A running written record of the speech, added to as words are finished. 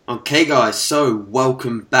Okay guys, so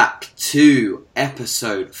welcome back to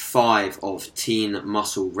episode 5 of Teen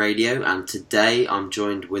Muscle Radio, and today I'm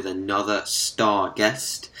joined with another star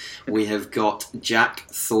guest. We have got Jack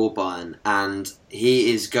Thorburn, and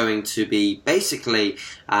he is going to be basically,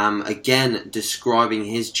 again, describing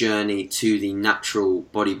his journey to the natural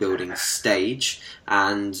bodybuilding stage.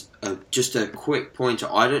 And just a quick pointer,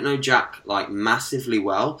 I don't know Jack massively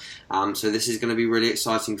well, so this is going to be really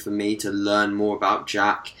exciting for me to learn more about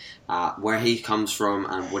Jack, where he comes from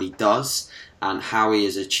and what he does, and how he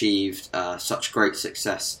has achieved such great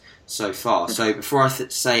success so far. So before I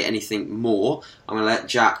say anything more, I'm going to let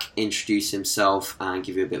Jack introduce himself and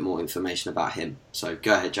give you a bit more information about him. So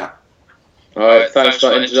go ahead, Jack. Alright, thanks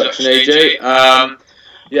for that introduction, AJ.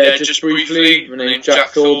 Just briefly, my name's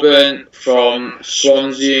Jack Thorburn from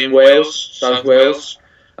Swansea in Wales, South Wales.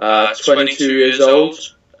 22 years old.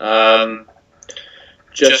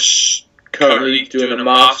 Just currently doing a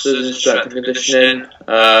Masters in Strength and Conditioning.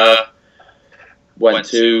 Went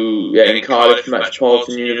to in Cardiff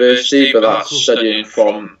Metropolitan University, but that's studying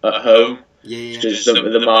from at home. Just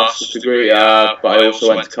with a Masters degree. But I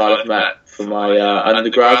also went to Cardiff Met for my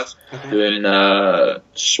undergrad, doing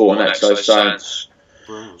sport and exercise science.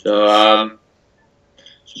 So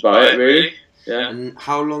that's about it, really. Yeah. And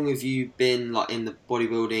how long have you been in the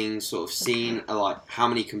bodybuilding sort of scene? How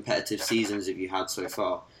many competitive seasons have you had so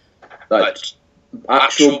far?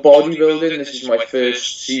 Actual bodybuilding, this is my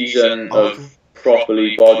first season of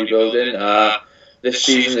properly bodybuilding. This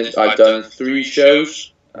season I've done 3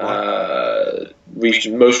 shows.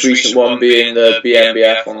 Most recent one being the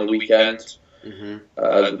BMBF on the weekend,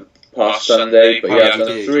 past Sunday. But I've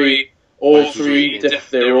done 3.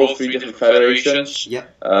 They were all 3 different federations.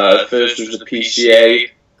 The first was the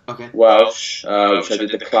PCA Welsh, which I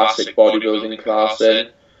did the classic bodybuilding class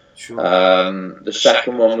in. The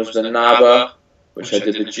second one was the NABA, which I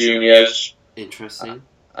did the juniors. Interesting.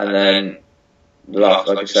 And then last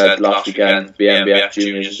weekend, BMBF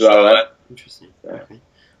juniors as well. Interesting. Okay.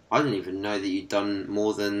 I didn't even know that you'd done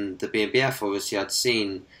more than the BMBF. Obviously, I'd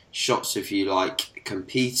seen shots of you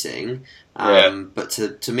competing, but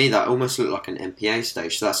to me that almost looked like an MPA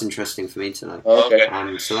stage. So that's interesting for me to know. Okay.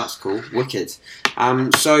 So that's cool. Wicked.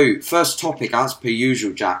 So first topic, as per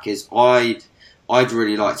usual, Jack, is I'd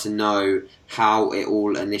really like to know how it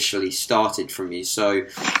all initially started from you. So,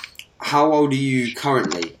 how old are you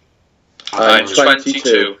currently? I'm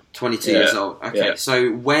 22. 22 years old. Okay.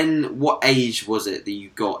 So what age was it that you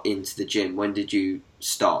got into the gym? When did you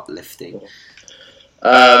start lifting?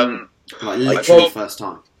 Literally first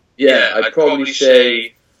time. Yeah, I'd probably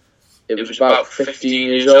say it was about 15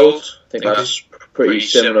 years old. I think that's pretty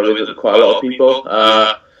similar with quite a lot of people.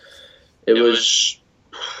 It was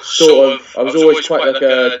I was always quite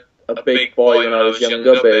a big boy when I was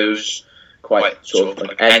younger, but it was quite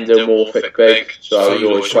endomorphic big, so I was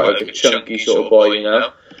always quite a chunky sort of boy, you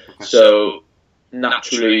know. So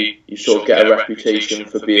naturally, you sort of get a reputation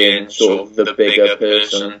for being sort of the bigger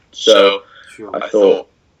person. So I thought,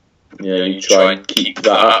 you try and keep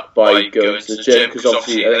that up by going to the gym, because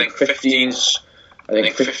obviously I think 15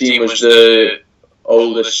 was the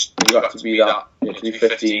oldest. You have to be that. You have to be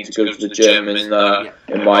 15 to go to the gym in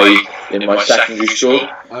my secondary school.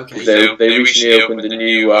 They recently opened a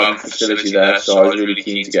new facility there, so I was really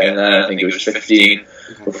keen to get in there. I think it was 15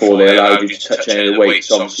 before they allowed you to touch any of the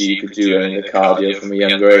weights. Obviously, you could do any of the cardio from a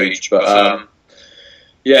younger age, but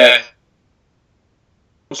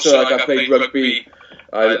Also, I played rugby.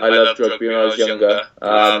 I loved rugby when I was younger.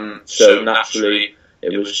 So naturally,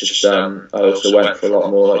 it was just I also went for a lot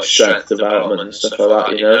more strength development and stuff like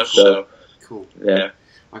that, you know. So cool. Yeah.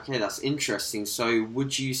 Okay, that's interesting. So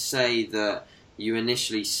would you say that you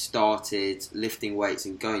initially started lifting weights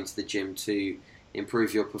and going to the gym to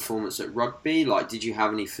improve your performance at rugby? Did you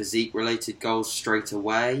have any physique related goals straight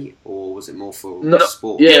away, or was it more for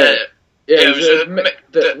sport? It was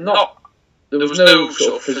there was no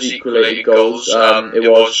sort of physique related goals. It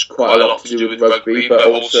was quite a lot to do with rugby, but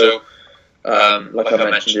also like I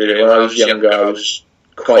mentioned earlier, when I was younger, I was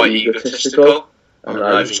quite egotistical, and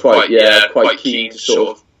I was quite keen to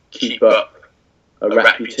sort of keep up a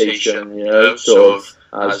reputation, you know, sort of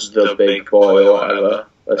as the big boy or whatever.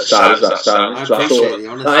 As sad as that sounds, that's all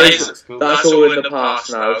in the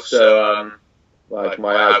past now. So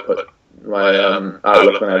my outlook on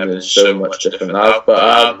everything is so much different now.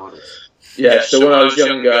 But so when I was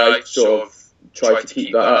younger, I sort of tried to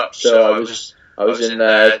keep that up. So I was in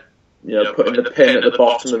there, putting the pin at the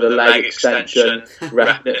bottom of the leg extension,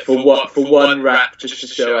 repping it for one rep just to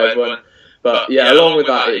show everyone. But along with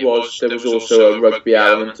that, there was also a rugby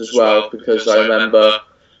element as well, because I remember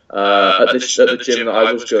at the gym that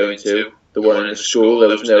I was going to, the one in the school. There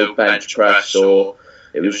was no bench press, or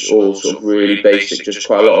it was all sort of really basic, just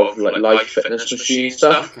quite a lot of like life fitness machine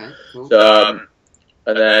stuff. Okay, cool.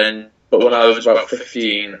 But when I was about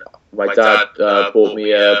 15, my dad bought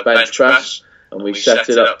me a bench press, and we set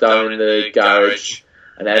it up down in the garage.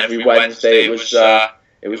 And every Wednesday it was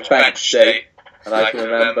bench day, and I can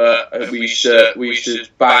remember we used to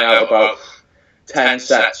bang out about 10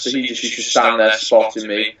 sets. So he just used to stand there spotting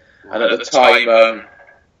me, and at the time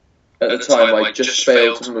I just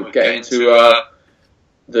failed to get into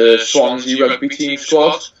the Swansea rugby team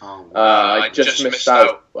squad. I just missed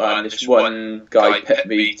out, and this one guy picked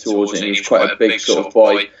me towards it, and he was quite a big sort of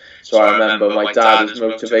boy. So I remember my dad, as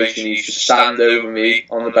motivation, he used to stand over me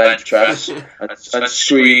on the bench press and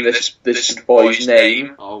scream this boy's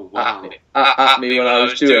name at me when I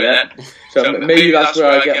was doing it. So maybe that's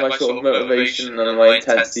where I get my sort of motivation and my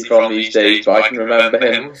intensity from these days. But I can remember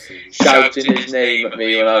him shouting his name at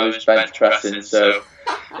me when I was bench pressing. So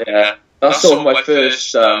yeah, that's sort of my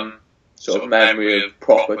first sort of memory of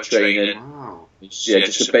proper training. Yeah,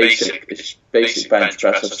 just a basic bench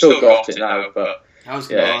press. I've still got it now, but. I was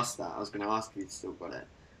going to ask that. I was going to ask if you'd still got it.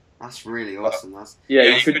 That's really awesome.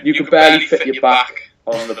 You could barely fit your back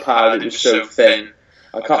on the pad. It was so thin.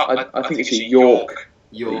 I think it's a York.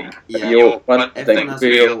 York one. Everyone has a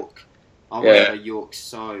York. I wanted a York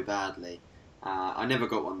so badly. I never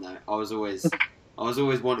got one though. I was always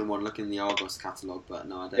wanting one, looking in the Argos catalogue, but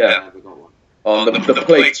no, I never got one. Oh, the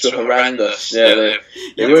plates were horrendous. Yeah,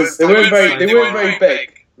 they weren't very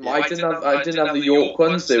big. I didn't have the York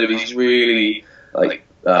ones. They were these really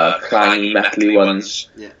clangy, metally ones.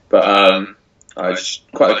 Yeah. But I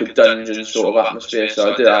just quite like a dungeon sort of atmosphere,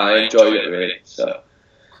 so I enjoyed it really. So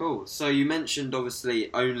cool. So you mentioned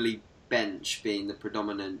obviously only bench being the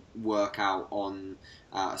predominant workout on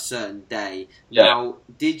a certain day. Yeah. Now,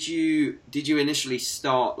 did you initially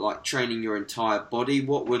start like training your entire body?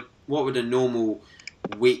 What would a normal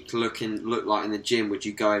week look like in the gym? Would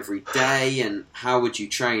you go every day, and how would you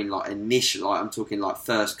train like initially? Like, I'm talking like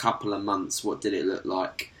first couple of months. What did it look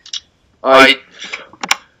like? I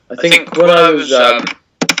think when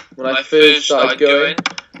I first started going,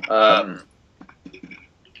 I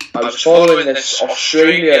was following this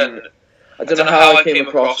Australian. I don't know how I came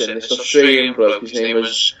across him. This Australian bloke. His name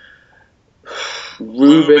was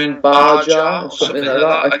Ruben Barja or something like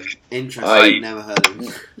that. Interesting. Never heard of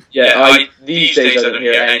him. Yeah, these days I don't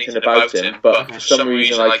hear anything about him, but for some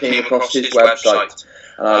reason I came across his website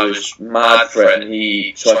and I was mad for it,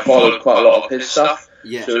 and so I followed quite a lot of his stuff.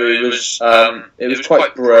 Yeah. So it was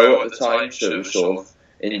quite bro at the time, so it was sort of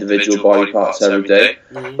individual body parts every day.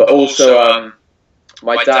 Mm-hmm. But also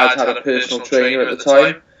my dad had a personal trainer at the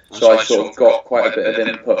time, so I sort of got quite a bit of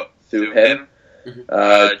input through him.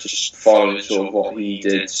 Just following sort of what he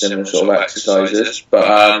did, similar sort of exercises.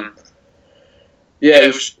 But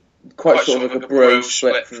it was quite sort of like a bro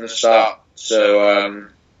split from the start. So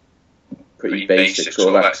pretty basic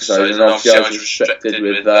sort of exercise, and obviously I was restricted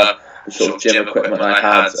with the sort of gym equipment I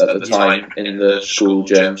had at the time in the school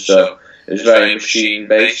gym. So it was very machine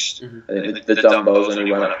based. I think the dumbbells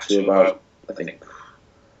only went up to about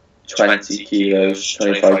 20 kilos,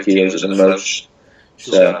 25 kilos at the most.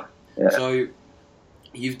 So yeah. So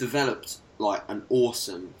you've developed like an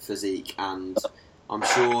awesome physique, and I'm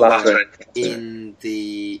sure that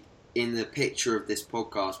in the picture of this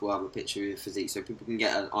podcast we'll have a picture of your physique so people can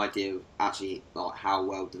get an idea of actually like how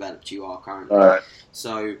well developed you are currently. Right.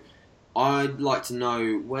 So I'd like to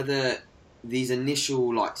know whether these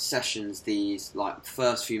initial like sessions, these like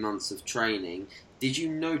first few months of training, did you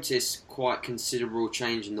notice quite considerable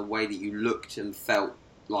change in the way that you looked and felt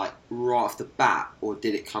like right off the bat, or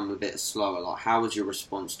did it come a bit slower? Like, how was your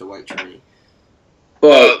response to weight training?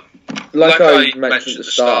 Well, like I mentioned at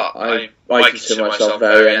the start, I consider myself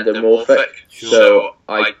very endomorphic, so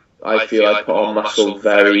I feel I put on muscle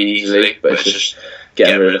very easily, but it's just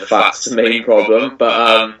getting rid of the fat's the main problem.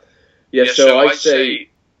 But so I'd say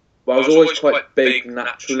I was always quite big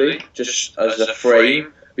naturally, just as a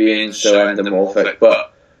frame, being so endomorphic,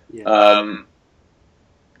 but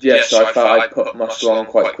so I felt I put muscle on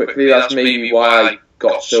quite quickly. That's maybe why I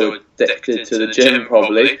got so addicted to the gym,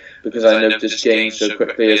 probably, because I noticed gains so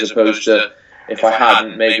quickly, as opposed to if I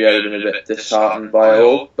hadn't, maybe I'd have been a bit disheartened by it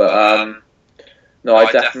all. But no,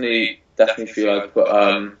 I definitely feel I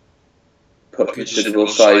put considerable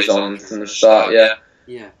size on from the start.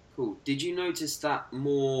 Yeah, cool. Did you notice that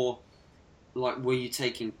more? Like, were you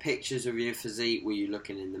taking pictures of your physique? Were you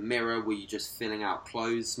looking in the mirror? Were you just filling out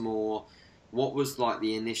clothes more? What was like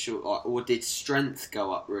the initial, or did strength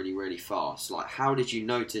go up really, really fast? Like, how did you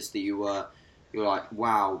notice that you're like,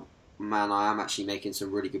 wow, man, I am actually making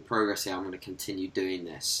some really good progress here. I'm going to continue doing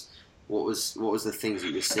this. What was the things that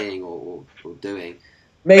you were seeing or doing?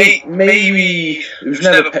 Maybe it was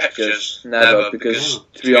never pictures, never, because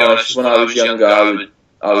to be honest, when I was younger, I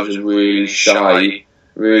was a really shy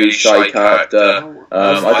character.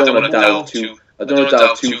 I don't want to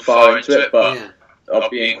delve too far into it, but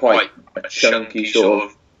of being quite a chunky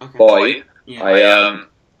sort of boy, I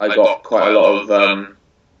got quite a lot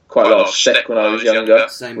of stick when I was younger,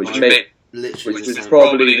 which was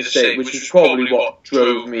probably what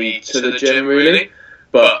drove me to the gym really,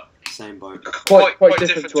 but. Same boat. Quite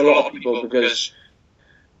different to a lot of people, because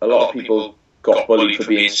a lot of people got bullied for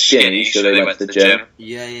being skinny, so they went to the gym.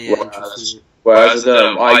 Yeah. Whereas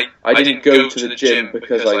I didn't go to the gym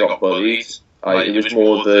because I got bullied. It was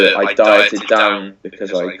more that I dieted down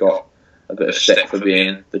because I got a bit of stick for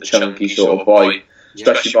being the chunky sort of boy,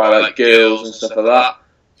 especially by like girls and stuff like that.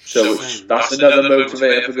 So that's another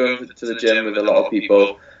motivator for going to the gym with a lot of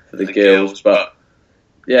people, for the girls. But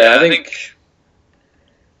yeah, I think.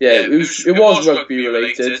 Yeah, it was rugby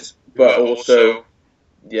related, but also,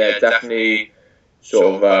 definitely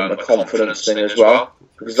sort of a confidence thing as well,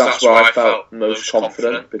 because that's where I felt most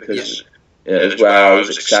confident, because it was where I was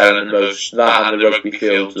excelling the most, that and the rugby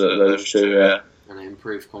field, those two. And it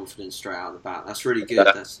improved confidence straight out of the bat. That's really good.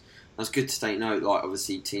 That's good to take note. Like,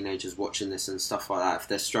 obviously, teenagers watching this and stuff like that, if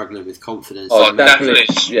they're struggling with confidence, definitely,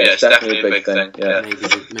 it's definitely a big thing. Yeah,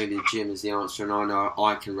 maybe the gym is the answer, and I know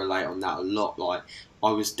I can relate on that a lot. Like,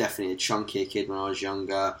 I was definitely a chunkier kid when I was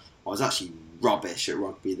younger. I was actually rubbish at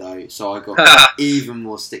rugby though, so I got even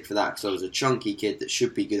more stick for that, because I was a chunky kid that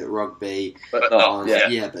should be good at rugby, but not.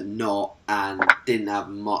 But not, and didn't have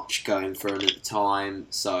much going for him at the time.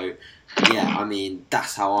 So yeah, I mean,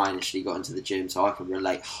 that's how I initially got into the gym, so I can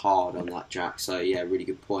relate hard on that, Jack. So yeah, really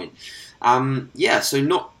good point. So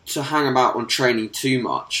not to hang about on training too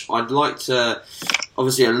much, I'd like to.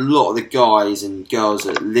 Obviously, a lot of the guys and girls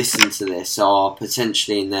that listen to this are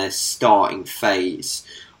potentially in their starting phase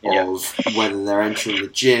of whether they're entering the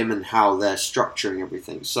gym and how they're structuring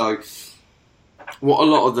everything. So what a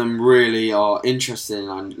lot of them really are interested in,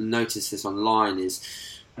 I noticed this online, is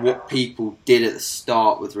what people did at the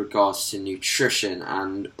start with regards to nutrition.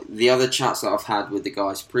 And the other chats that I've had with the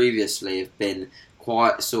guys previously have been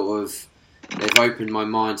quite sort of, they've opened my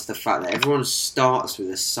mind to the fact that everyone starts with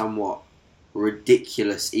a somewhat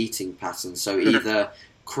ridiculous eating pattern, so either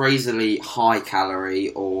crazily high calorie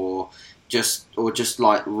or just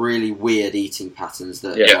like really weird eating patterns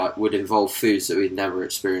that like would involve foods that we'd never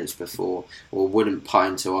experienced before or wouldn't put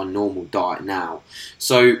into our normal diet now.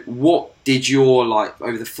 So what did your, like,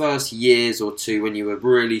 over the first years or two when you were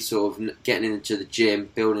really sort of getting into the gym,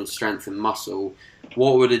 building strength and muscle,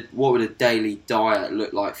 what would a daily diet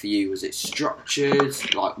look like for you? Was it structured?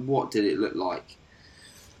 Like, what did it look like?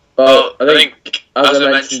 Well, I think, as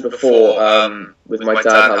I mentioned before, with my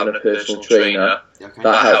dad having a personal trainer,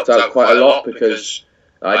 that helped out quite a lot, because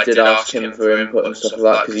I did ask him for input and stuff like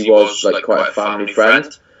that, because he was like quite a family friend.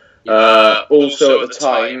 Also at the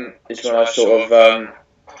time is when I sort of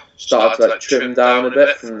started to like trim down a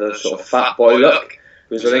bit from the sort of fat boy look,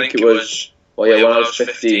 because I think it was, when I was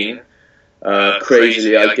 15,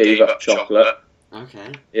 crazily I gave up chocolate.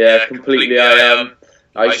 Okay. Yeah, completely.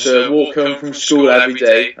 I used to walk home from school every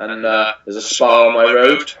day, and there's a spa on my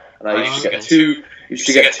road, and I used to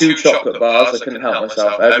get two chocolate bars. I couldn't help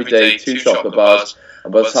myself. Every day, 2 chocolate bars.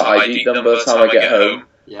 And by the time I'd eat them, by the time I get home,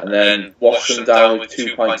 and then wash them down with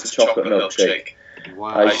 2 pints of chocolate milkshake. Wow.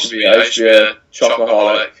 I used to be a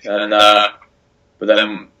chocoholic, and but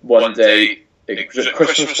then one day, it was at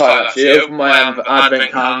Christmas time actually, I opened my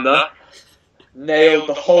advent calendar, nailed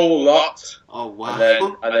the whole lot,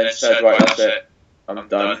 and then said, right, that's it. I'm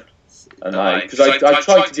done. And because I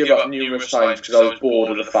tried to give up numerous times because I was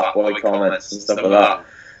bored of the fat boy comments and stuff like that.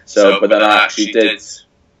 So, but then I actually did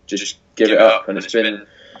just give it up, and it's been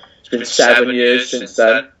 7 years since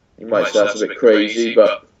then. You might say that's a bit crazy,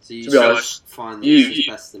 but to be honest, after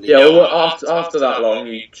that long,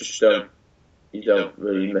 you just don't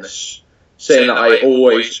really miss saying that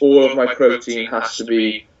all of my protein has to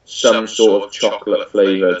be some sort of chocolate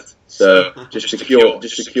flavoured. So just to cure the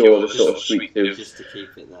sort of sweet tooth. Just to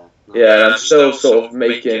keep it there. Nice. Yeah, and I'm still sort of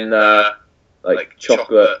making like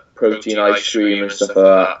chocolate protein ice cream and stuff like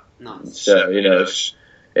that. Nice. So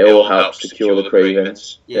it all helps to cure the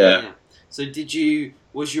cravings. Yeah. So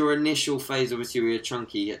was your initial phase, obviously you were a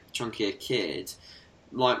chunkier kid,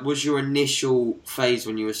 like, was your initial phase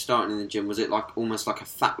when you were starting in the gym, was it like almost like a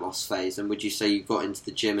fat loss phase? And would you say you got into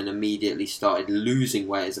the gym and immediately started losing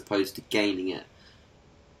weight as opposed to gaining it?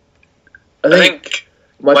 I think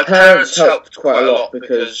my parents helped quite a lot,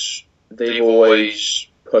 because they've always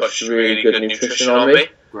pushed really good nutrition on me.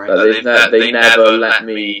 Right. They never let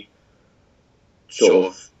me sort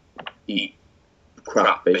of eat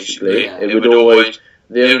crap, basically. It would always...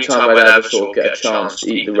 The only time I'd ever sort of get a chance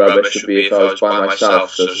to eat the rubbish would be if I was by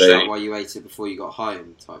myself. So is that why you ate it before you got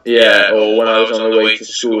home? Yeah, or when I was on the way to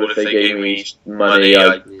school, if they gave me money,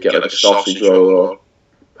 I'd get like a sausage roll or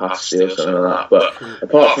pasty or something like that. But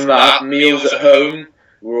apart from that, meals at home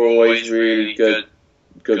were always really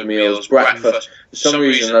good meals. Breakfast, for some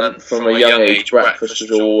reason, from a young age, breakfast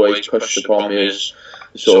was always pushed upon me as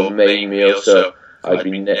the sort of main meal. So I'd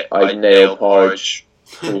nail porridge.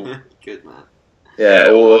 Good man. Yeah,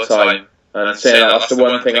 all the time. And saying that's the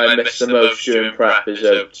one thing I miss the most during prep is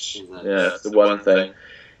oats. Yeah, that's the one thing.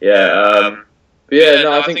 Yeah, but yeah,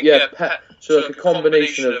 no, I think, so like a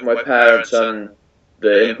combination of my parents and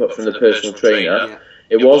the input from the personal trainer,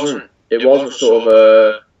 it wasn't sort of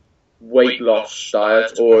a weight loss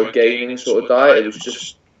diet or a gaining sort of diet, it was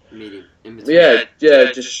just, medium,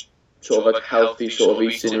 just sort of like healthy sort of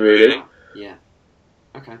eating, really. Yeah.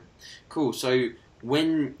 Okay, cool. So,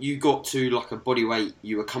 when you got to like a body weight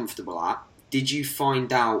you were comfortable at, did you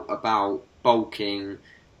find out about bulking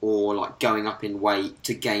or like going up in weight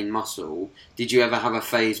to gain muscle? Did you ever have a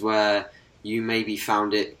phase where you maybe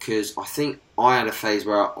found it? Because I think I had a phase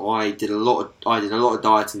where I did a lot of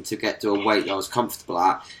dieting to get to a weight that I was comfortable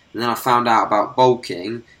at, and then I found out about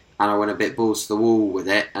bulking and I went a bit balls to the wall with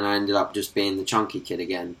it, and I ended up just being the chunky kid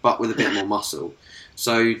again, but with a bit more muscle.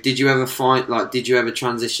 So did you ever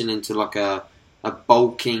transition into like a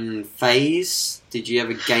bulking phase? Did you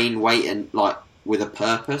ever gain weight and like with a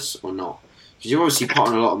purpose or not? Because you're obviously put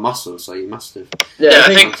on a lot of muscle, so you must have. Yeah,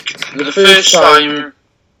 I think the first time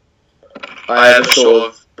I ever sort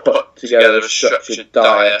of put together a structured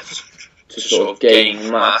diet to sort of gain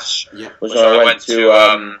mass was when I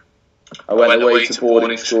went away to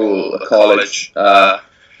boarding school at college, where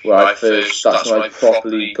that's when I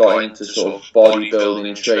properly got into sort of bodybuilding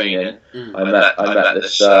and training. I met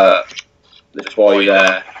this boy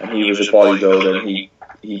there, and he was a bodybuilder, and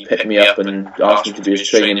he picked me up and asked me to be his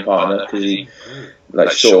training partner because he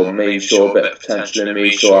saw a bit of potential in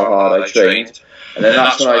me, saw how hard I trained, and then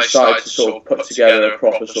that's when I started to sort of put together a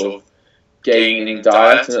proper sort of gaining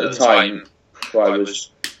diet. And at the time, I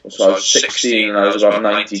was 16 and I was about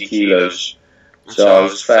 90 kilos, so I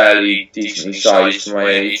was fairly decently sized for my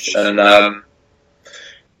age, and so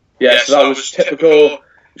that was typical. It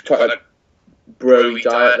was quite a broy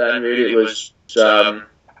diet then, really. It was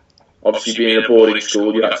obviously being in a boarding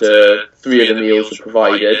school, you had to 3 of the meals were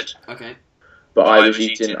provided. Okay. But I was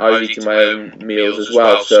eating my own meals as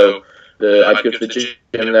well. So I'd go to the gym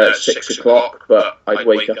there at 6 o'clock, but I'd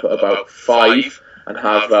wake up at about 5 and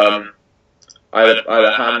have I had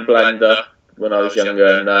a hand blender when I was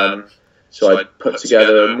younger, and so I'd put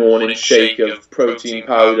together a morning shake of protein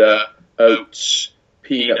powder, oats,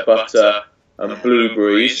 peanut butter, and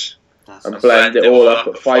blueberries, and blend it all up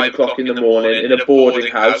at 5 o'clock in the morning in a boarding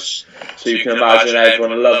house. So you can imagine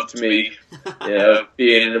everyone loved me,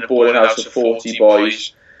 being in a boarding house of 40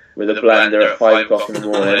 boys with a blender at 5 o'clock in the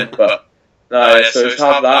morning. But no, so just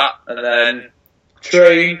have that, and then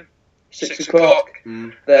train 6 o'clock,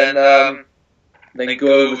 then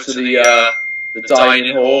go over to the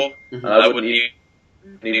dining hall, and I wouldn't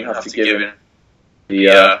even have to give him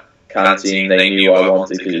the canteen. They knew what I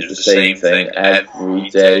wanted because it was the same thing every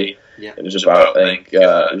day. Yeah. It was about, I think,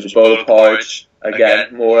 it was a bowl of porridge,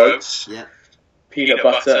 again, more oats, peanut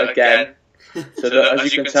butter again. So that, as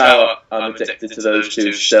you can tell, I'm addicted to those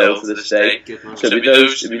two still to this day. So it'd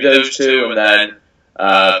be those two, and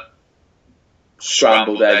then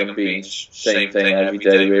scrambled egg and beans, same thing every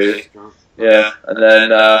day, really. Yeah, and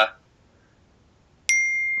then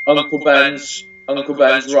Uncle Ben's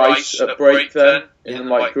rice at break then in the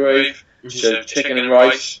microwave. So chicken and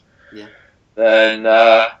rice. Yeah. Then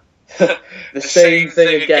the same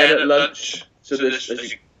thing again at lunch. So there's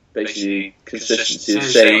basically consistency of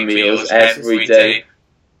same meals every day.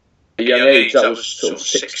 At a young age, that was sort of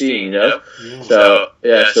 16, Yeah. So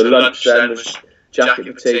lunch then was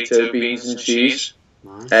jacket potato, beans and cheese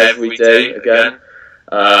every day again.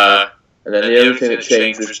 And then the only thing that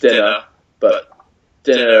changed was dinner, but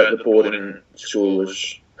dinner at the boarding school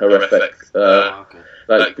was horrific.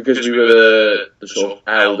 Because we were the sort of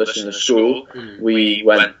eldest in the school, we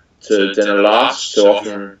went to dinner last, so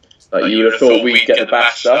often you would have thought we'd get the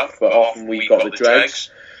best stuff, but often we got the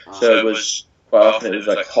dregs. So it was quite often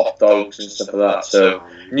like hot dogs and stuff like that. So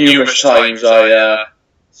numerous times I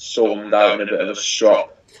stormed out in a bit of a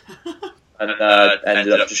strop and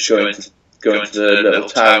ended up just going to the little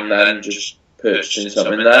town then and just purchasing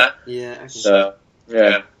something there. Yeah. Okay. So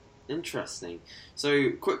yeah. Interesting.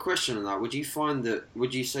 So, quick question on that: would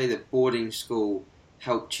you say that boarding school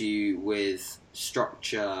helped you with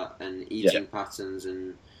structure and eating patterns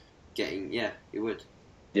and getting, it would.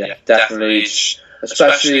 Yeah, definitely.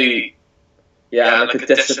 Especially, and like a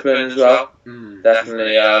discipline as well.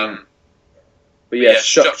 Definitely. But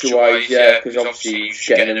structure-wise, because obviously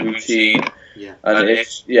you're getting in a routine, and it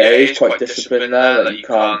is quite disciplined there. Like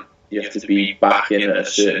you have to be back in at a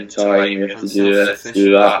certain time. You have to do this,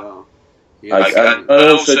 do that. Well. And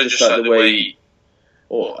also just like the way,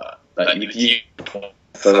 you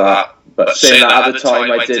for that. But saying that, at the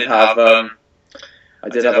time I did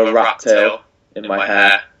have a rat tail in my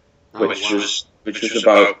hair, which was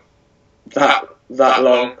about that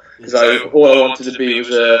long, because all I wanted to be was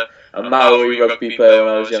a Maori rugby player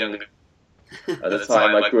when I was younger. At the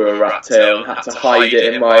time, I grew a rat tail and had to hide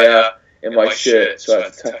it in my shirt, so I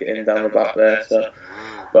had to tuck it in down the back there. So,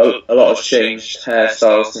 but a lot has changed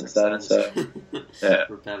hairstyles since then. So,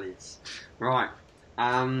 rebellious, right?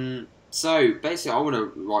 So basically, I want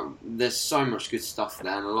to there's so much good stuff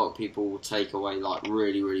there, and a lot of people will take away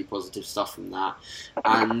really, really positive stuff from that.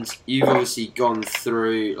 And you've obviously gone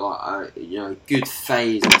through a good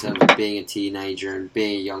phase in terms of being a teenager and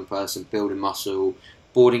being a young person, building muscle,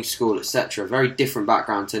 boarding school, etc. Very different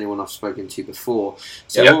background to anyone I've spoken to before.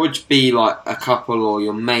 So what would be a couple or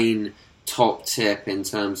your main top tip in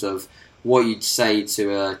terms of what you'd say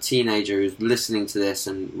to a teenager who's listening to this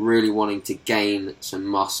and really wanting to gain some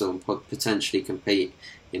muscle and potentially compete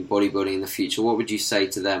in bodybuilding in the future? What would you say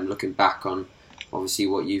to them, looking back on obviously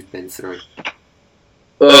what you've been through?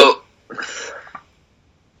 Well,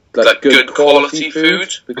 good quality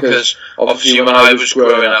food, because obviously when I was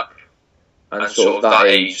growing up and sort of that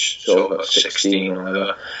age, sort of at 16 or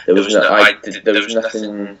whatever, there was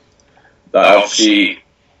nothing that obviously,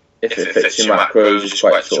 if it fits your macros, is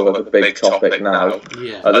quite sort of a big topic now. At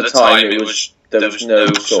the time, there was no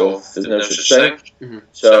such thing. Mm-hmm.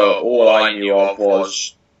 So all I knew of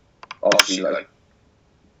was obviously like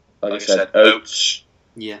I said, oats,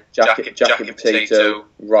 jacket potato,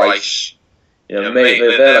 rice.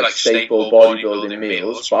 They're like staple bodybuilding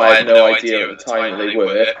meals, but I had no idea at the time that they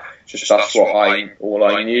were. Just that's all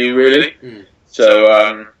I knew really.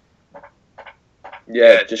 So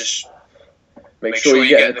just make sure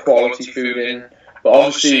you're getting the quality food in, but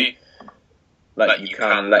obviously, you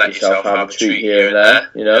can let yourself have a treat here and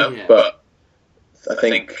there, but I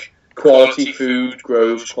think quality food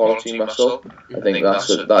grows quality muscle. I think that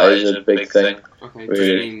is a big thing. Okay, really. Just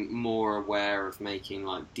being more aware of making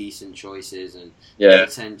decent choices and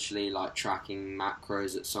potentially tracking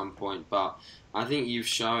macros at some point. But I think you've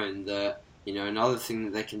shown that another thing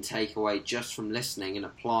that they can take away just from listening and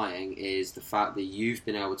applying is the fact that you've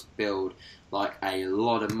been able to build a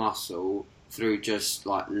lot of muscle through just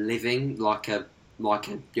living like a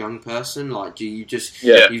young person.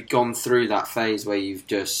 You've gone through that phase where you've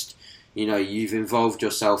just you've involved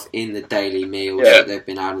yourself in the daily meals that they've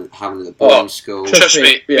been having at the boarding school. Trust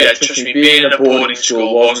me, being in a boarding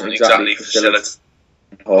school wasn't exactly facilitating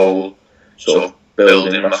the whole sort of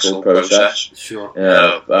building muscle process. Sure.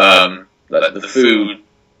 The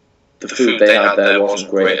food they had there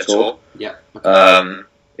wasn't great at all. Yeah. Okay.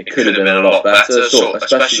 It could have been a lot better,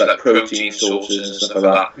 especially protein sources and stuff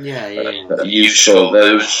like that. Yeah. Useful.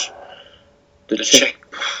 There was the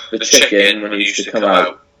chicken when it used to come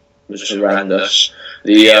out was horrendous.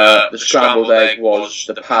 The scrambled egg was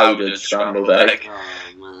the powdered scrambled egg.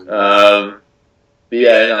 Oh,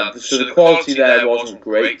 man. So the quality there wasn't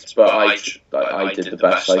great, but I did the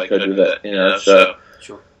best I could with it, So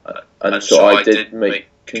sure. So I did make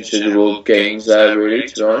considerable gains there, really,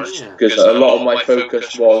 to be honest, because a lot of my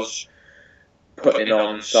focus was putting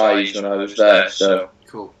on size when I was there. So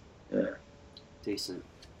cool. Yeah. Decent.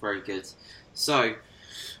 Very good. So,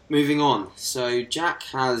 moving on. So Jack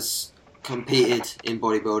has competed in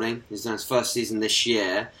bodybuilding. He's done his first season this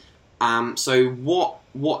year. So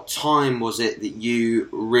what time was it that you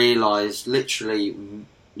realised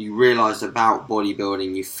about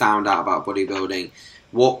bodybuilding? You found out about bodybuilding.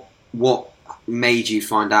 What made you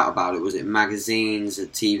find out about it? Was it magazines, a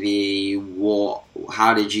TV?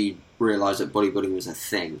 How did you realise that bodybuilding was a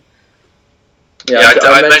thing? Yeah,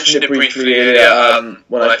 I mentioned it briefly earlier.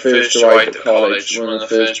 When I first arrived at college, one of the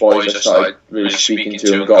first boys I started really speaking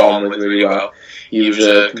to and got on with really well, he was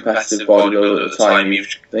a competitive bodybuilder at the time. I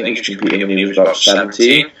think he was competing when he was about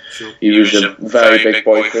 17. Sure. He was a very big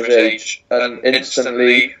boy for his age, and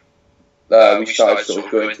instantly we started sort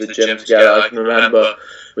of going to the gym together. I can remember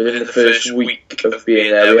within the first week of being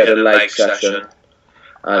there, we had a leg session,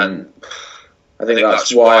 and I think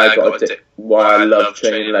that's why I love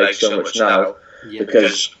training legs so much now.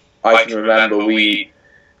 Because I can remember we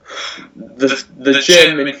the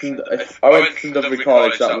gym I went to Thorburn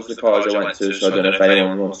College. That was the college I went to. So I don't know if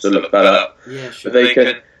anyone wants to look that up. Yeah, sure.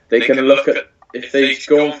 But they can look at, if they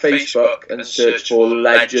go on Facebook and search for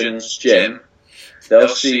Legends Gym, they'll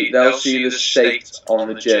see the state on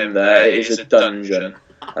the gym there. It is a dungeon,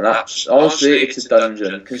 and that's honestly, it's a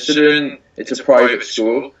dungeon. Considering it's a private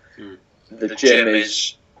school, the gym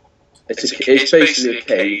is it's basically a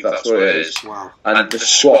cave. That's what it is. Wow. And the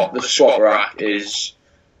squat rack is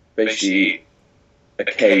basically a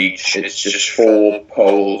cage. It's just 4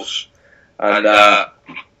 poles, and I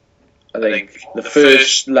think the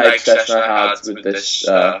first leg session I had with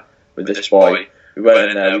this boy, we went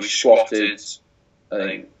in there, we squatted, I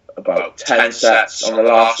think, about 10 sets. On the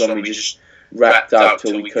last one, we just repped out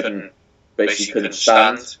till we couldn't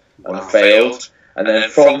stand and failed. And then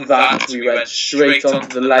from that, we went straight onto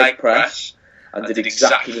the leg press and did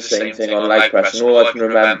exactly the same thing on leg press. And all I can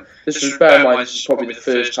remember, bear in mind, this is probably the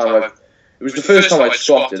first time it was the first time I'd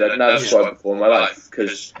squatted. I'd never squatted before in my life,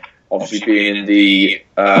 because obviously being in the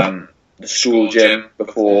school gym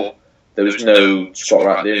before, there was no squat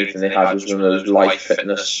rack. The only thing they had was one of those Life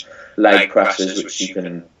Fitness leg presses, which you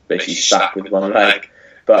can basically stack with one leg.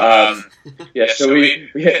 But so we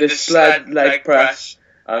hit this sled leg press,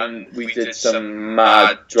 and we did some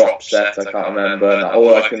mad drop set. I can't remember. And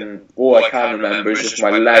all I can remember is just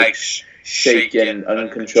my legs shaking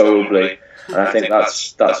uncontrollably. And I think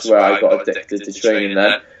that's where I got addicted to training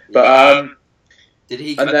then. But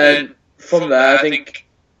and then from there, I think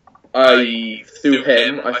through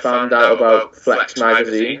him, I found out about Flex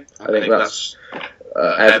magazine. I think that's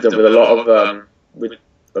evident with a lot of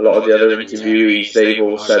the other interviewees. They've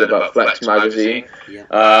all said about Flex magazine.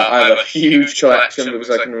 I have a huge collection, because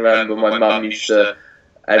I can remember my mum used to,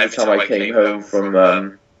 every time I came home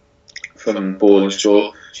from boarding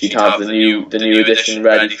school, she'd have the new edition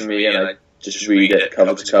ready for me, and I'd just read it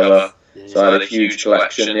cover to cover. So I had a huge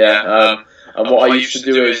collection. And what I used to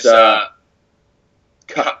do is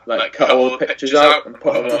cut all the pictures out and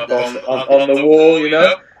put them up on the wall, you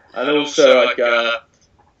know. And also,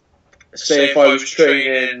 say if I was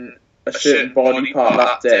training a certain body part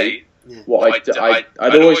that day,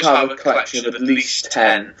 I'd always have a collection of at least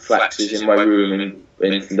 10 flexes in my room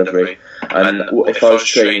in Thorburn. And if I was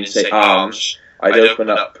training, say, arms, I'd open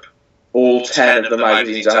up all 10 of the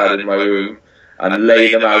magazines I had in my room and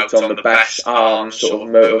lay them out on the best arms sort of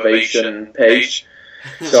motivation page.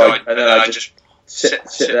 And then I just sit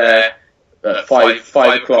there at 5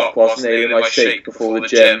 o'clock whilst nailing my shake before the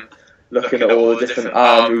gym, looking at all the different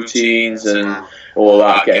arm routines and all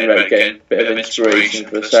that, getting a bit of inspiration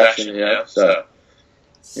for the session, So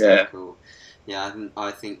cool. Yeah,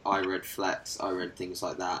 I think I read Flex, I read things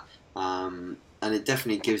like that, and it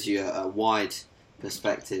definitely gives you a wide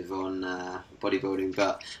perspective on bodybuilding.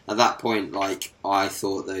 But at that point, I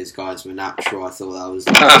thought those guys were natural. I thought that was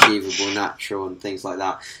achievable, natural, and things like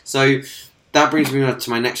that. So that brings me on to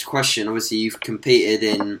my next question. Obviously, you've competed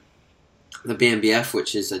in the BNBF,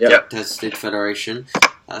 which is a drug-tested federation.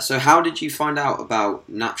 So how did you find out about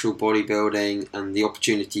natural bodybuilding and the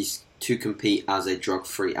opportunities to compete as a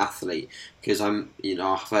drug-free athlete? Because I've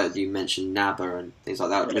heard you mention NABA and things like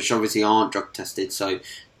that, which obviously aren't drug-tested. So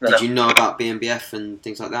did you know about BNBF and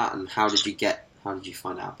things like that? And how did you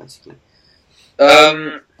find out, basically?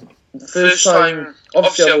 The first time,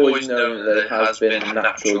 obviously I've always known that it has been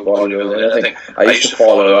natural bodybuilding. I think I used to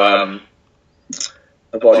follow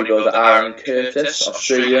a bodybuilder, Aaron Curtis,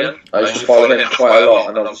 Australian. I used to follow him quite a lot,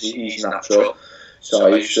 and obviously he's natural, so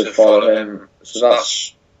I used to follow him. So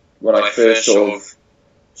that's when I first sort of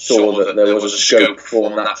saw that there was a scope for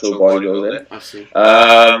natural bodybuilding. I see.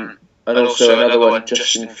 And also another one,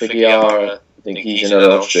 Justin Figueroa. I think he's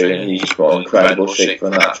another Australian. He's got incredible shape for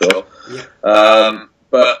a natural.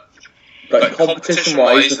 But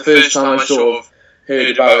competition-wise, the first time I sort of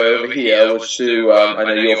heard about it over here was through, I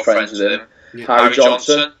know you're friends with him, Harry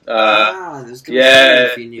Johnson. Because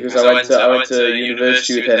I went to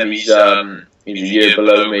university with him. He's a year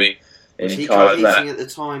below me in Was he Cardiff. competing at the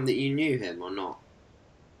time that you knew him, or not?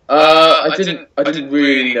 I didn't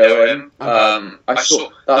really know him. That's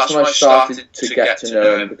when I started to get to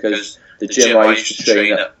know him, because the gym I used to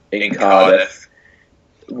train at in Cardiff,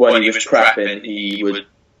 when he was prepping,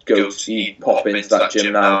 he'd pop into that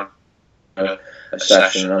gym now, a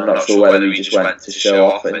session. I'm not sure whether he just went to show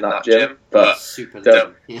off in that gym, but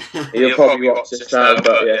he'll probably watch this now.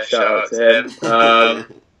 But yeah, shout out to him. So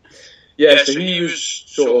he was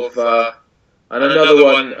sort of, and another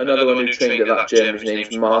one who trained at that gym. His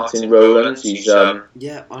name's Martin Rowlands. He's I know.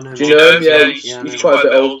 Do you know him? Yeah, he's quite a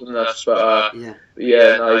bit older than us, but he's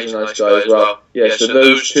a nice guy as well. Yeah, so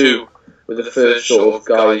those two were the first sort of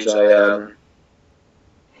guys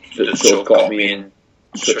that sort of got me in,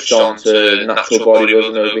 switched on to natural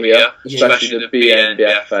bodybuilding over here, especially the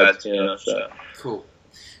BNBF fed, so. Cool.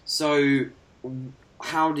 So,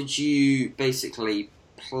 how did you basically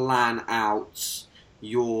plan out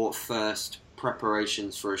your first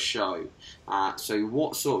preparations for a show? So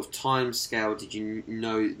what sort of time scale did you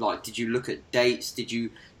know, like, did you look at dates?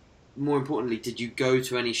 More importantly, did you go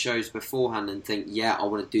to any shows beforehand and think, yeah, I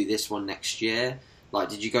want to do this one next year? Like,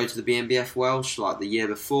 did you go to the BNBF Welsh, like, the year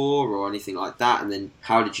before or anything like that? And then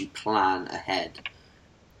how did you plan ahead?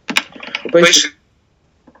 Well, basically,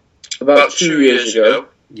 about 2 years ago,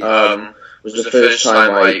 was the first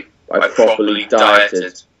time I properly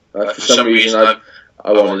dieted. For some reason,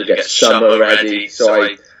 I wanted to get summer ready, so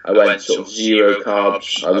I went sort of 0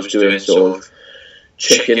 carbs. I was doing sort of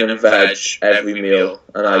chicken and veg every meal,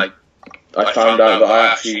 and I found out that I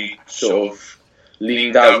actually sort of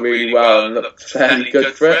leaned out really well and looked fairly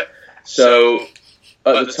good for it. So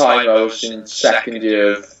at the time, I was in second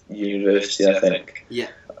year of university, I think. Yeah.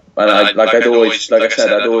 And I'd always been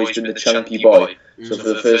the chunky boy. So for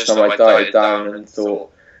the first time, I dieted down and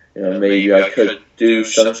thought, maybe I could do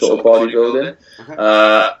some sort of bodybuilding. Okay.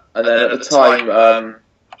 And then at the time,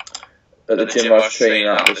 at the gym I was training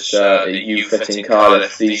at, this U-Fit in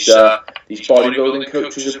Cardiff, these bodybuilding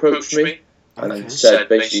coaches approached me and said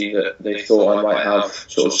basically that they thought I might have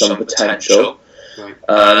sort of some potential,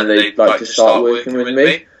 and they'd like to start working with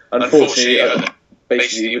me. Unfortunately,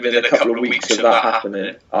 basically within a couple of weeks of that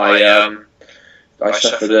happening, I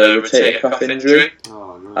suffered a rotator cuff injury.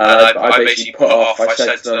 Oh, no. I basically put off. I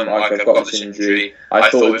said to them, I've got this injury. I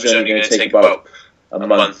thought it was only going to take about a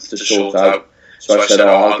month to sort out. So I said,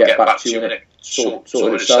 I'll get back to you when it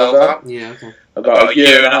sorted itself out. Yeah, okay. About a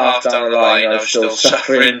year and a half down the line, I was still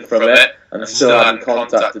suffering from it, and I still hadn't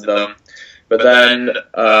contacted them. But then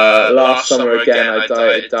last summer again, I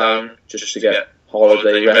dieted down just to get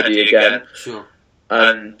holiday ready again. Sure.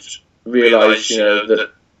 And realised,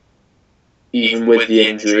 that even with the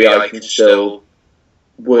injury, I can still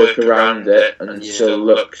work around it and still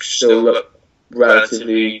look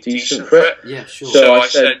relatively decent for it. Yeah, sure. So I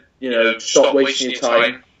said, stop wasting your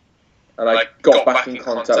time. And I got back in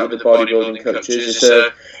contact with the bodybuilding coaches. It's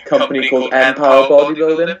a company called Empower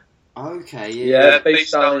Bodybuilding. Okay, yeah.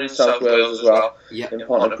 Based down in South Wales as well, in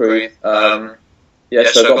Pontypridd. So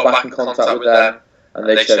I got back in contact with them, and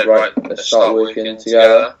they said, right, let's start working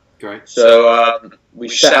together. Great. So we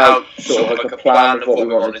set out sort of like a plan of what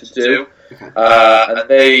we wanted to do. Okay. And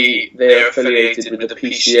they're affiliated with the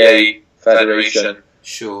PCA Federation.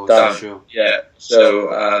 Sure. Yeah.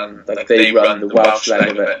 So they run the Welsh leg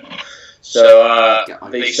of it. So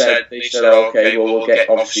they said, okay, well, we'll get,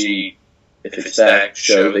 obviously, if it's their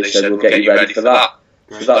show, they said, we'll get you ready for that.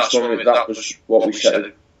 So that was what we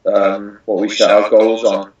set our goals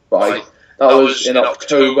on. But that was in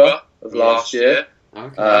October of last year.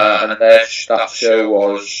 Okay. And that show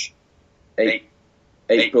was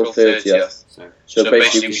April 30th. So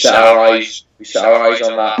basically, we set our eyes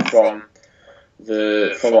on that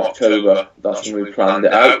from October. That's when we planned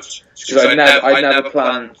it out. Because I never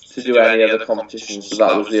planned to do any other competitions, so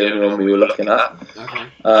that was the only one we were looking at.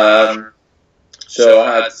 Okay. So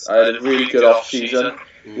I had a really good off season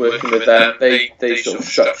working with them. They sort of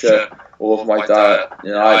structure all of my diet.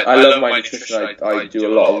 I love my nutrition. I do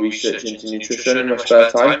a lot of research into nutrition in my spare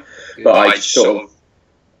time, but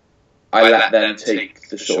I let them take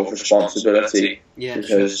the sort of responsibility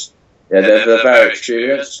because they're very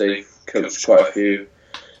experienced. They've coached quite a few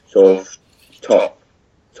sort of top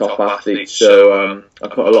athletes, so I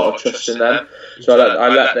put a lot of trust in them. So I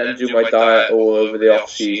let them do my diet all over the off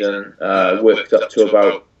season. Worked up to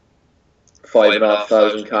about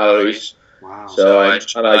 5,500 calories. Wow. So I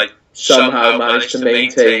somehow managed to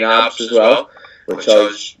maintain abs as well, which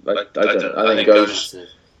I think goes.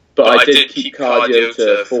 But I did keep cardio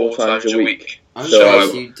to 4 times a week.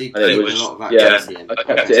 So you did keep a lot of activity in. I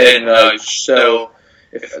kept it in. So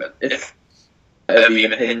if it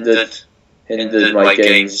even hindered my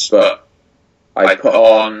gains, but I put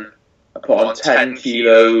on 10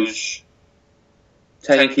 kilos,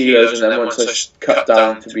 and then once I cut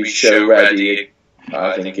down to be show ready,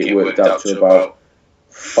 I think it worked out to about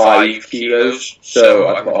 5 kilos. So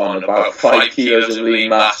I put on about 5 kilos of lean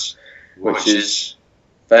mass, which is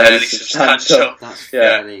fairly substantial. That's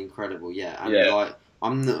fairly incredible, And like,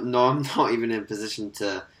 I'm not even in a position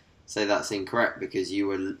to say that's incorrect because you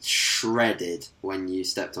were shredded when you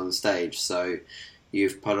stepped on stage. So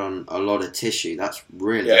you've put on a lot of tissue. That's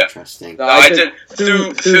really interesting. No, I did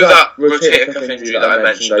through that rotator cuff injury that I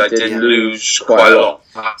mentioned. I did lose quite a lot.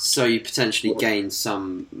 So you potentially gained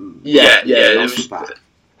some loss back.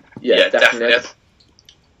 Yeah, definitely.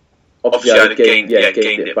 obviously I gained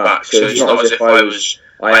it back. So it's not as if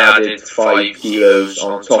I added 5 kilos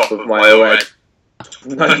on top of my already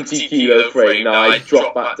 90 kilo frame. Now I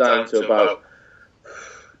dropped back down to about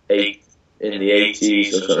 8 in the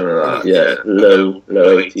 80s or something like that. Yeah, low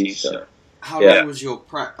 80s. So. How long was your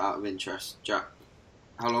prep, out of interest, Jack?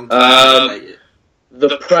 How long did you take it?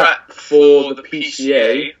 The prep for the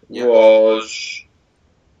PCA was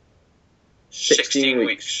 16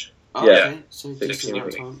 weeks. Oh, okay, so 16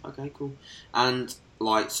 weeks. Time. Okay, cool. And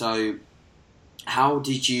so how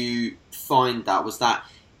did you find that? Was that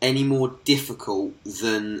any more difficult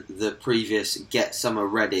than the previous Get Summer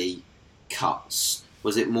Ready cuts?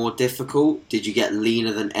 Was it more difficult? Did you get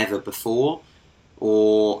leaner than ever before?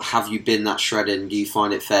 Or have you been that shredded and do you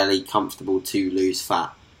find it fairly comfortable to lose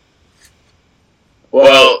fat?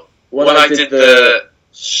 Well, when I did the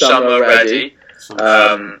Summer Ready,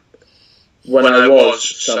 when I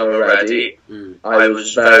was Summer Ready, I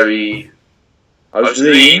was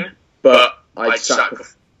lean, but I'd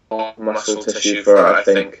sacrificed muscle tissue for it, I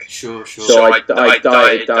think. Sure. So I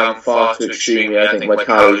dieted down far too extremely. I think my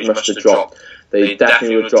calories must have dropped. They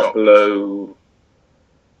definitely would drop below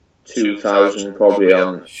 2,000 probably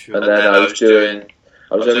on. And then I was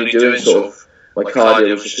only doing sort of, my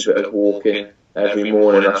cardio was just a bit of walking every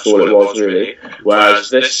morning, that's all it was really. Whereas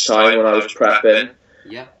this time when I was prepping,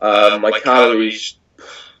 my calories,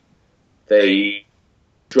 they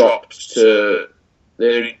dropped to,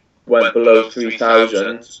 they went below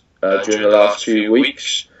 3,000 during the last few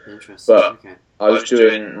weeks. But I was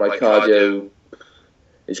doing, my cardio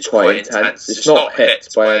is quite intense. It's not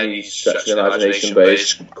HIIT by any stretch of the imagination, but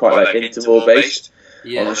it's quite like interval based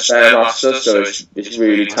on the Stairmaster, so it's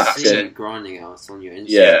really taxing. Grinding out on your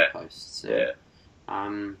Instagram posts. So.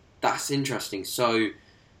 That's interesting. So,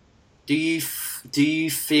 do you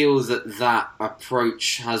feel that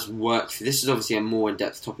approach has worked? This is obviously a more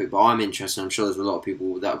in-depth topic, but I'm interested. I'm sure there's a lot of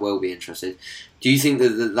people that will be interested. Do you think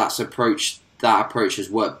that approach has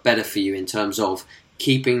worked better for you in terms of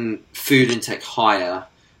keeping food intake higher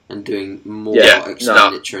and doing more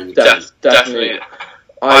expenditure in the definitely.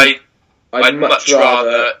 I'd much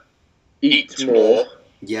rather eat more.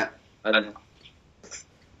 Yeah. And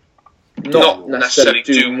not necessarily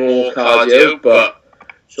do more cardio, but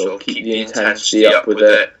sort of keep the intensity up with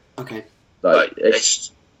it. Okay. Like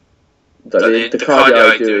it's the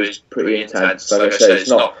cardio I do is pretty intense. Like I say, it's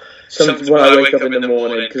not something when I wake up in the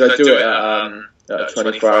morning, because I do it at a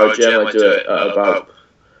 24-hour gym. I do it at about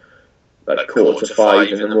like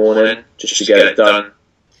 4:45 in the morning just to get it done.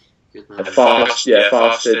 I fasted at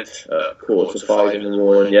 4:45 in the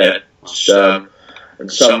morning.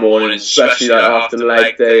 And some mornings, especially like after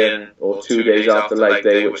leg day or 2 days after leg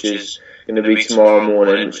day, which is going to be tomorrow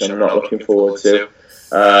morning, which I'm not looking forward to.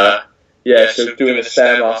 So doing the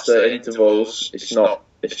Stairmaster intervals, it's not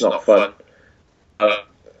fun. I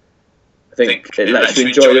think it lets you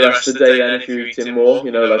enjoy the rest of the day then if you're eating more.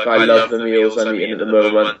 You know, like I love the meals I'm eating at the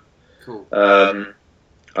moment. Cool.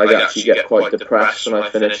 I actually get quite depressed when I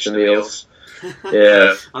finish the meals.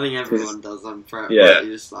 Yeah, I think everyone does on prep. Yeah,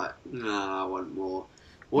 you're just like, nah, I want more.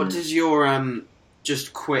 What does your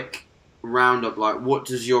just quick roundup like? What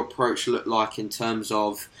does your approach look like in terms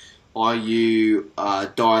of? Are you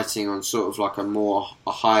dieting on sort of like a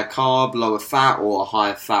higher carb, lower fat, or a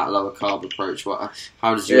higher fat, lower carb approach?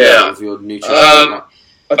 How does your nutrition look like?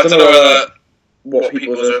 I don't know what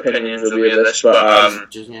people's opinions will be of this, but I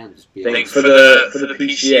think for the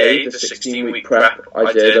PCA, the 16-week prep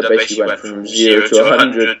I did, I basically went from 0 to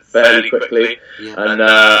 100 fairly quickly, and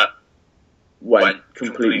went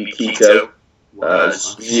completely keto.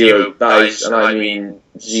 Zero, that is, and I mean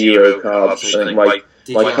 0 carbs. I think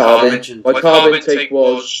my carb intake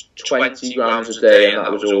was 20 grams a day, and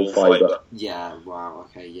that was all fibre. Yeah, wow,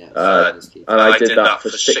 okay, yeah. And I did that for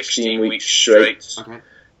 16 weeks straight. Okay.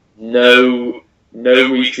 No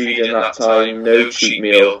refeed in that time, no cheat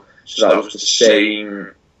meal. So that was the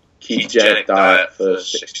same ketogenic diet for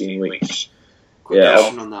 16 weeks. Quick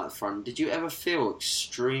question on that front. Did you ever feel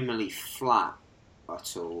extremely flat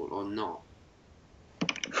at all, or not?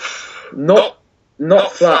 Not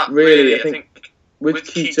flat, really. I think with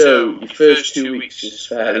keto, your first 2 weeks is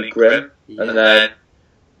fairly grim, and then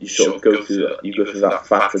you sort of go through that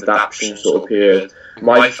fat adaptation sort of period.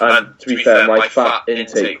 To be fair, my fat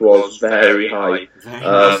intake was very high.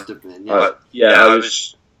 Must have been, I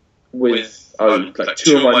was like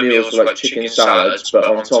 2 of my meals were like chicken salads, but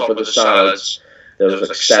on top of the salads there was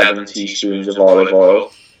like 7 teaspoons of olive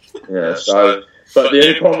oil. Yeah, so but the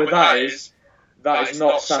only problem with that is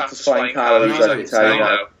not satisfying calories. I can tell you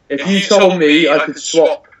now. If you told me I could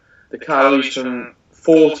swap the calories from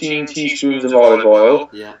 14 teaspoons of olive oil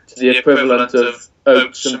to the equivalent of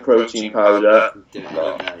oats and protein powder.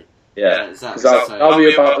 Yeah, because that'll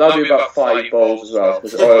be about 5 bowls as well,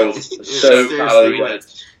 because oil's so calorie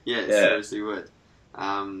dense. Yeah, it seriously would.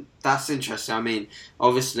 That's interesting. I mean,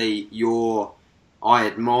 obviously, I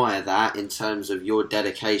admire that in terms of your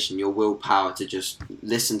dedication, your willpower to just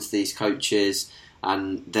listen to these coaches,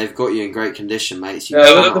 and they've got you in great condition, mate.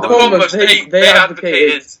 So the problem was they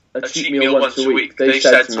advocated a cheat meal once a week. They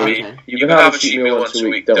said to me, you can have a cheat meal once a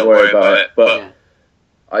week, don't worry about it. But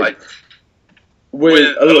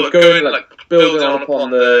building on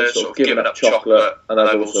upon the sort of giving up chocolate, and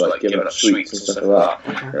I've also like given up sweets and stuff like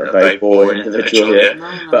that. A very boring individual here.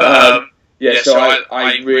 But so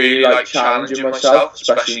I really like challenging myself,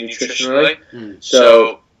 especially nutritionally.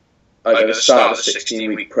 So at the start of the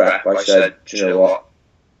 16-week prep, I said, do you know what?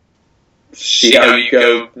 See how you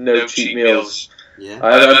go, no cheat meals. Yeah.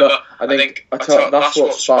 I remember, that's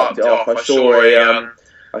what sparked it off.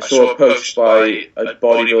 I saw a post by a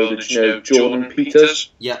bodybuilder, Jordan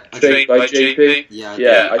Peters, trained by JP.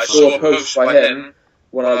 I saw a post by him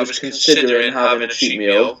when I was considering having a cheat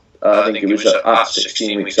meal. I think it was at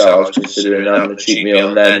 16 weeks out, I was considering having a cheat meal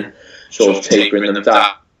and then sort of tapering them down.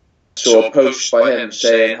 I saw a post by him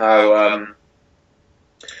saying how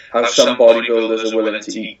some bodybuilders are willing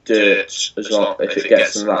to eat dirt as long if it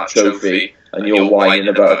gets them that trophy, and you're whining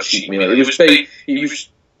about a cheat meal. He was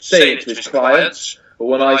saying it to his clients. But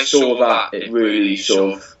when I saw that, it really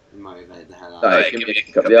sort of motivated the hell out of it. Gave me a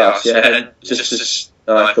kick up the arse, and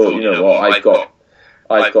I thought, you know what, I've got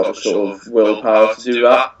the sort of willpower to do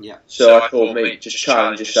that. Yeah. So I thought, mate, just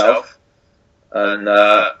challenge yourself and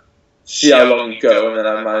see how long you go. And then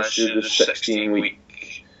I managed to do the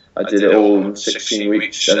 16-week. I did it all in 16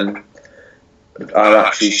 weeks, and I'm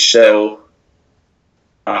actually still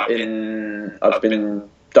I've been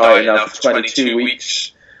dieting now for 22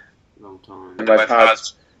 weeks. And I've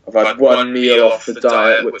had one meal off the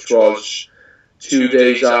diet, which was 2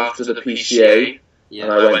 days after the PCA,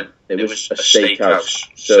 and it was a steakhouse.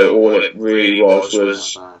 So all it really was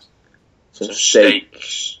some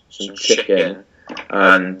steaks, some chicken,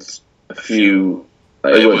 and a few.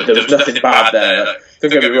 There was nothing bad there.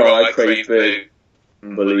 Don't get me wrong, I crave burger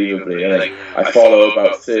unbelievably. I follow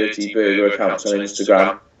about 30 burger accounts on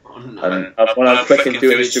Instagram. And when I'm clicking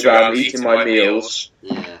through Instagram, eating my meals,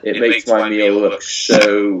 it makes my meal look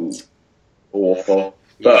so awful.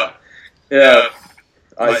 But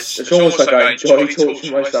it's almost like I enjoy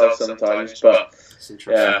torturing myself sometimes. But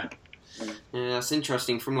yeah, that's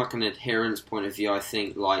interesting from like an adherence point of view. I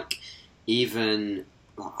think I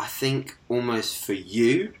think almost for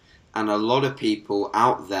you and a lot of people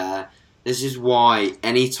out there, this is why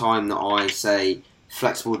any time that I say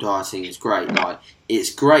flexible dieting is great, like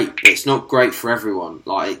it's great, but it's not great for everyone.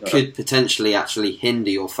 Like it could potentially actually hinder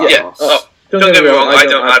your fat loss. Don't get me wrong, I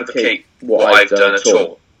don't advocate what I've done at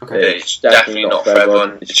all. Okay. It's definitely not for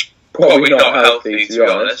everyone. It's probably not healthy, to be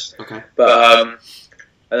honest. Okay. But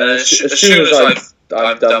and then as soon as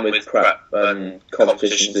I'm done with prep and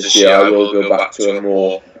competitions this year, I will go back to a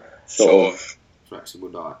more sort of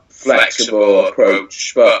flexible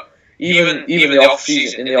approach. But even the off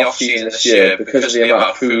season this year, because of the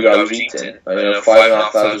amount of food I was eating,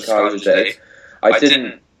 5,500 calories a day, I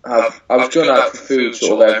was going out for food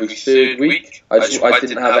sort of every third week. I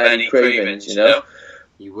didn't have any cravings,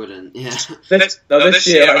 You wouldn't, yeah. This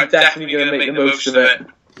year I'm definitely going to make the most of it.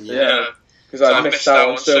 Yeah. Because I missed out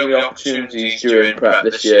on so many opportunities during prep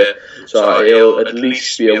this year, so it'll at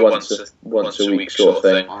least be a once a week sort of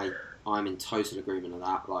thing. I'm in total agreement with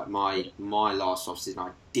that. Like my last off season, I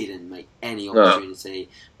didn't make any opportunity.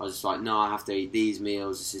 I was just like, no, I have to eat these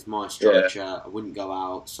meals. This is my structure. Yeah. I wouldn't go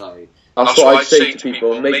out. So that's what I'd say to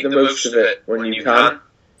people: make the most of it when you can.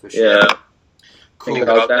 For sure. Yeah. Cool. I think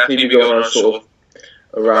I'll definitely be going on a sort of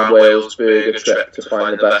around Wales burger trip to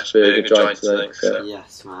find the best burger joints. I think. So.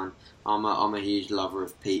 Yes, man. I'm a huge lover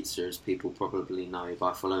of pizza, as people probably know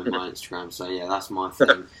by following my Instagram. So yeah, that's my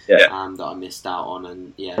thing that I missed out on,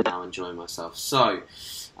 and now enjoying myself. So,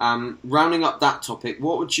 rounding up that topic,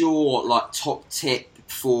 what would your top tip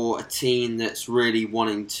for a teen that's really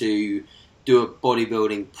wanting to do a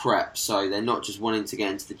bodybuilding prep? So they're not just wanting to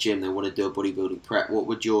get into the gym; they want to do a bodybuilding prep. What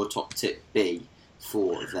would your top tip be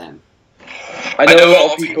for them? I know a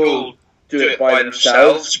lot of people do it by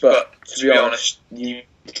themselves, but to be honest, you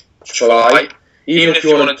try. Even if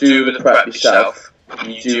you want to do the prep yourself,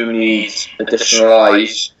 you do need additional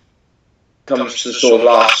eyes. Comes to the sort of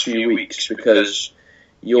last few weeks, because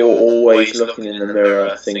you're always looking in the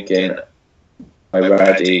mirror thinking, am I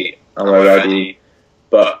ready?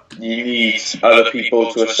 But you need other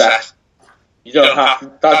people to assess you don't have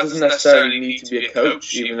that doesn't necessarily need to be a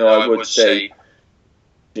coach, even though I would say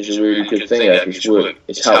it's a really good thing.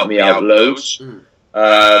 It's helped me out loads.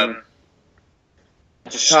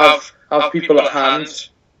 Just have people at hand,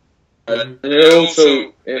 and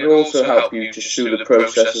it'll also help you just through the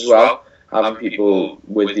process as well. Having people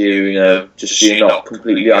with you, just so you're not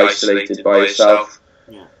completely isolated by yourself.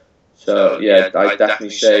 Yeah. So I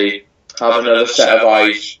definitely say have another set of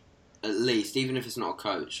eyes. At least, even if it's not a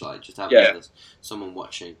coach, like just have someone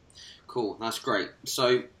watching. Cool, that's great.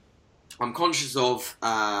 So I'm conscious of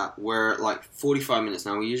we're at like 45 minutes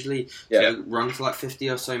now. We usually run for like 50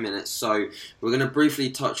 or so minutes. So we're going to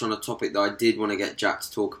briefly touch on a topic that I did want to get Jack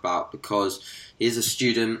to talk about, because he's a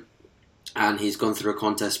student and he's gone through a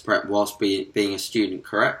contest prep whilst being a student,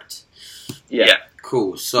 correct? Yeah.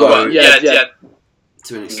 Cool. So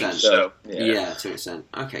to an extent. So, yeah, to an extent.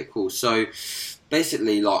 Okay, cool. So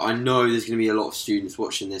basically, like, I know there's going to be a lot of students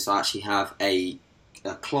watching this. I actually have a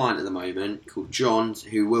client at the moment called John,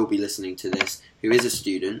 who will be listening to this, who is a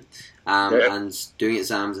student and doing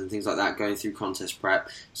exams and things like that, going through contest prep.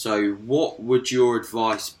 So what would your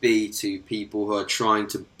advice be to people who are trying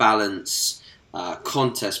to balance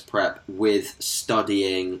contest prep with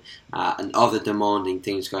studying and other demanding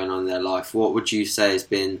things going on in their life? What would you say has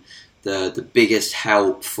been the biggest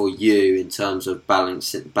help for you in terms of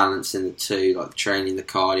balancing the two, like the training, the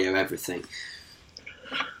cardio, everything?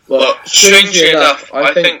 Well, strangely enough,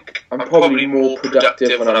 I think I'm probably more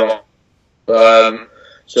productive when I'm on.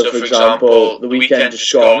 So, for example, the weekend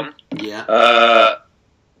just gone. Yeah.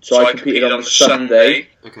 So I competed on the Sunday.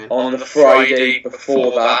 Okay. On the Friday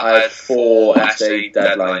before that, I had 4 essay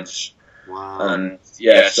deadlines. Wow. And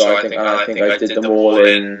so I think I did them all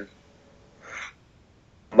in.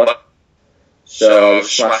 So I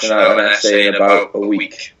was smashing out an essay in about a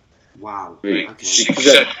week. Wow. Okay.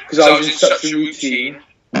 Because I was in such a routine.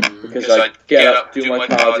 Because I'd get up, do my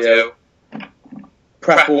cardio,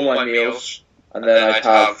 prep all my meals, and then I'd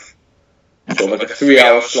have sort of like a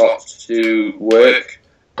 3-hour slot to do work.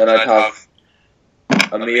 Then I'd have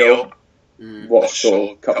a meal, watch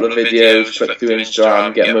sort of a couple of videos, click through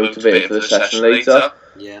Instagram, get motivated for the session later.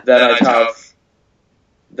 Yeah. Then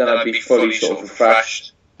I'd be fully sort of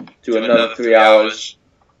refreshed, do another 3 hours,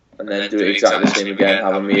 and then do it exactly the same again,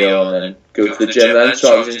 have a meal, and then go to the gym then.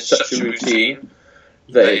 So I was in such a routine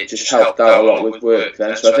that it just helped out a lot with work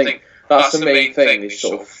then. So I think that's the main thing, is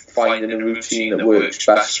sort of finding a routine that works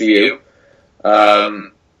best for you,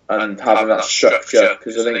 and having that structure,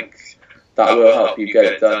 because I think that will help you get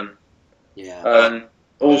it done. Yeah.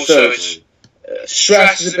 Also,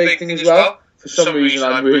 stress is a big thing as well. For some reason,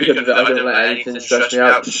 I'm really good at it. I don't let anything stress me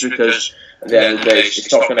out, just because at the end of the day,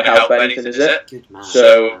 it's not going to help anything, is it? Good man.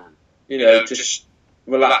 So, just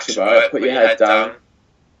relax about it, put your head down,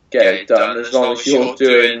 get it done. As long as you're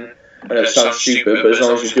doing, I know it sounds stupid, but as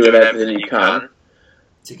long as you're doing everything you can,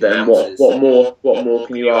 then what more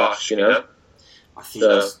can you ask, I think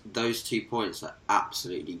those 2 points are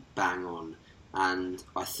absolutely bang on, and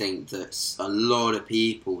I think that a lot of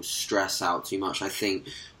people stress out too much. I think,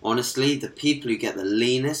 honestly, the people who get the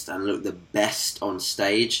leanest and look the best on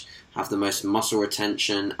stage, have the most muscle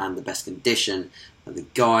retention and the best condition, are the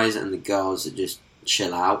guys and the girls that just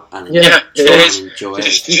chill out and enjoy it.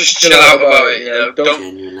 Just chill out about it, Don't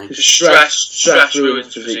genuinely. Stress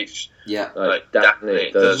ruins physiques. Yeah, definitely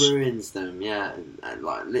it does. It ruins them. Yeah, and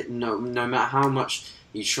like no matter how much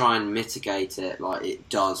you try and mitigate it, like it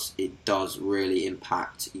does really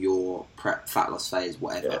impact your prep, fat loss phase,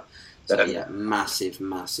 whatever. So massive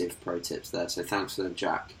pro tips there. So thanks for them,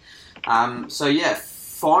 Jack.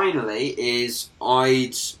 Finally is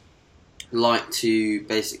I'd like to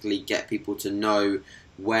basically get people to know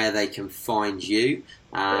where they can find you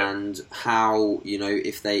and how,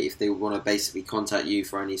 if they want to basically contact you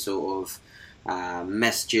for any sort of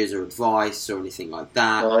messages or advice or anything like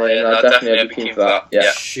that. I'd definitely be keen for that.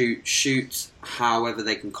 Yeah. Shoot however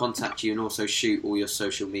they can contact you, and also shoot all your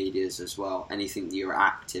social medias as well, anything that you're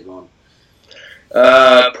active on.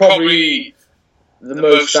 Probably the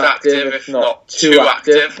most active, if not too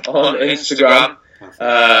active, on Instagram.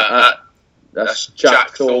 That's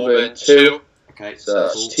Jack Thorburn 2. Okay. So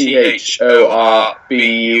that's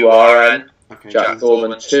Thorburn. Okay. Jack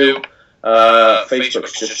Thorburn 2.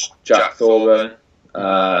 Facebook's just Jack Thorburn.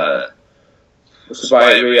 What's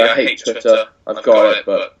about it really? I hate Twitter. I've got it,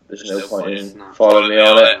 but there's no point in following me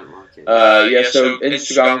on it. So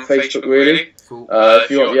Instagram and Facebook really. Cool.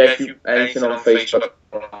 If you want, anything on Facebook,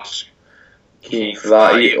 keen for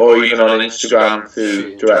that, or even on Instagram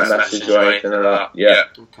through direct message or anything like that. Yeah.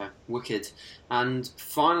 Okay, wicked. And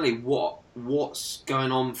finally, what's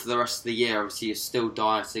going on for the rest of the year? Obviously, you're still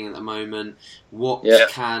dieting at the moment. What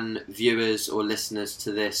can viewers or listeners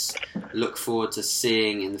to this look forward to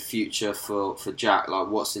seeing in the future for Jack? Like,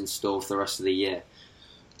 what's in store for the rest of the year?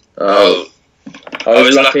 I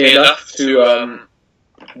was lucky enough to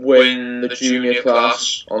win the junior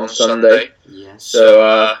class on Sunday. Yes.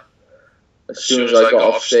 So as soon as I got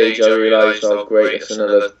off stage, I realised, oh great, it's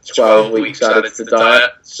another 12 weeks added to the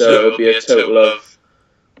diet. So it'll be a total of,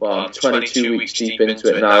 I'm 22 weeks deep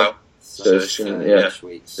into it now. So it's going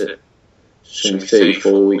to be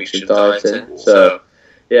 34 weeks of dieting. So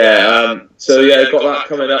I got that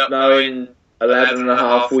coming up now in 11 and a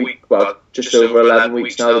half weeks, well, just over 11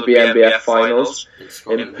 weeks now, the BNBF finals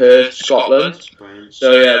in Perth, Scotland.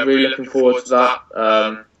 So really looking forward to that.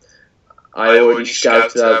 I already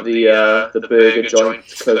scouted out the burger joint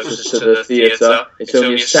closest to the theatre. It's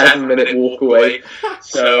only a 7-minute walk away.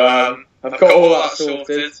 So I've got all that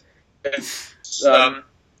sorted. That's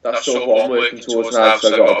sort of what I'm working towards now. So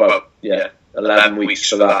I've got about 11 weeks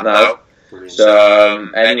for that now. So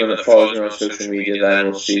anyone that follows me on social media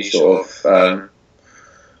then will see sort of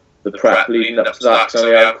the prep leading up to that.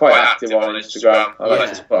 So I'm quite active on Instagram. I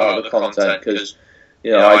like to put out the content because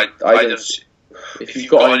I don't. If you've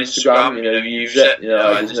got an Instagram, use it.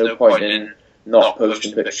 There's no point in not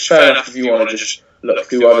posting pictures. Fair enough if you want to just look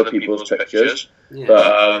through other people's pictures,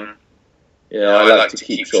 but I like to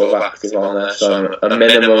keep sort of active on there. So a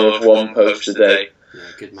minimum of one post a day. Yeah,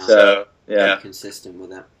 good man. So Be consistent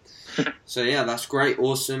with it. So that's great,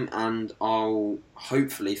 awesome, and I'll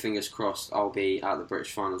hopefully, fingers crossed, I'll be at the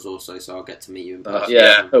British finals also, so I'll get to meet you in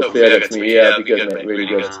person. Hopefully I get to meet you. It'd be good, mate. Really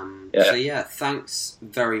good. So thanks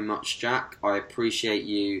very much, Jack. I appreciate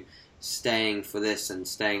you staying for this and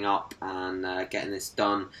staying up and getting this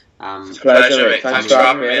done. It's a pleasure, mate. Thanks for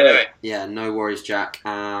having me anyway. Yeah, no worries, Jack.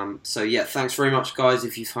 Thanks very much, guys,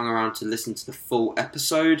 if you've hung around to listen to the full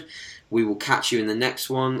episode. We will catch you in the next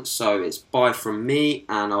one. So it's bye from me,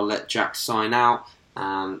 and I'll let Jack sign out.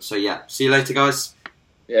 See you later, guys.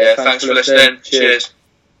 Yeah, thanks for listening. Cheers.